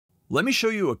let me show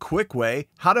you a quick way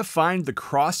how to find the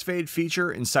crossfade feature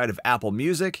inside of Apple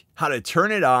Music, how to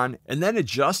turn it on, and then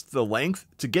adjust the length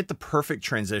to get the perfect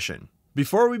transition.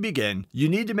 Before we begin, you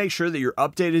need to make sure that you're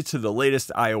updated to the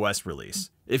latest iOS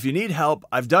release. If you need help,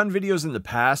 I've done videos in the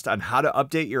past on how to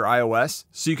update your iOS,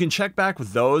 so you can check back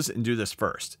with those and do this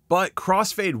first. But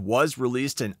Crossfade was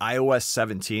released in iOS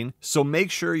 17, so make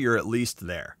sure you're at least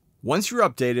there. Once you're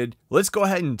updated, let's go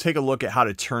ahead and take a look at how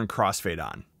to turn Crossfade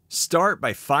on. Start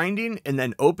by finding and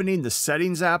then opening the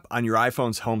Settings app on your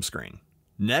iPhone's home screen.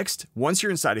 Next, once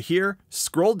you're inside of here,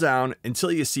 scroll down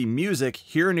until you see Music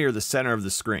here near the center of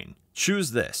the screen.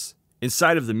 Choose this.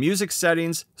 Inside of the music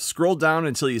settings, scroll down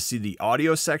until you see the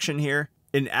audio section here,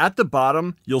 and at the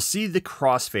bottom, you'll see the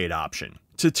crossfade option.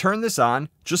 To turn this on,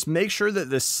 just make sure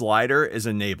that this slider is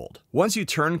enabled. Once you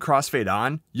turn crossfade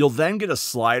on, you'll then get a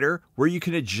slider where you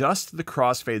can adjust the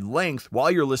crossfade length while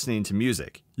you're listening to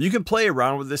music. You can play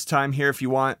around with this time here if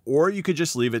you want, or you could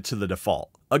just leave it to the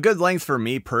default. A good length for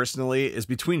me personally is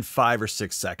between 5 or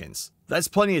 6 seconds. That's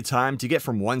plenty of time to get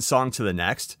from one song to the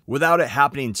next without it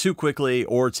happening too quickly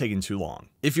or taking too long.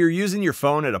 If you're using your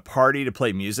phone at a party to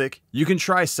play music, you can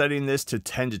try setting this to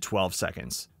 10 to 12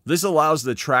 seconds. This allows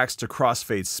the tracks to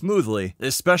crossfade smoothly,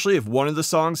 especially if one of the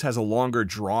songs has a longer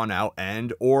drawn out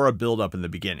end or a build up in the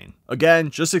beginning. Again,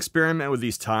 just experiment with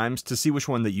these times to see which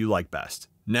one that you like best.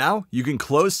 Now, you can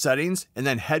close settings and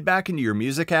then head back into your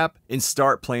music app and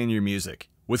start playing your music.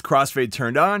 With crossfade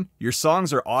turned on, your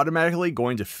songs are automatically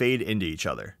going to fade into each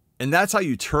other. And that's how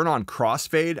you turn on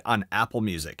crossfade on Apple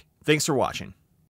Music. Thanks for watching.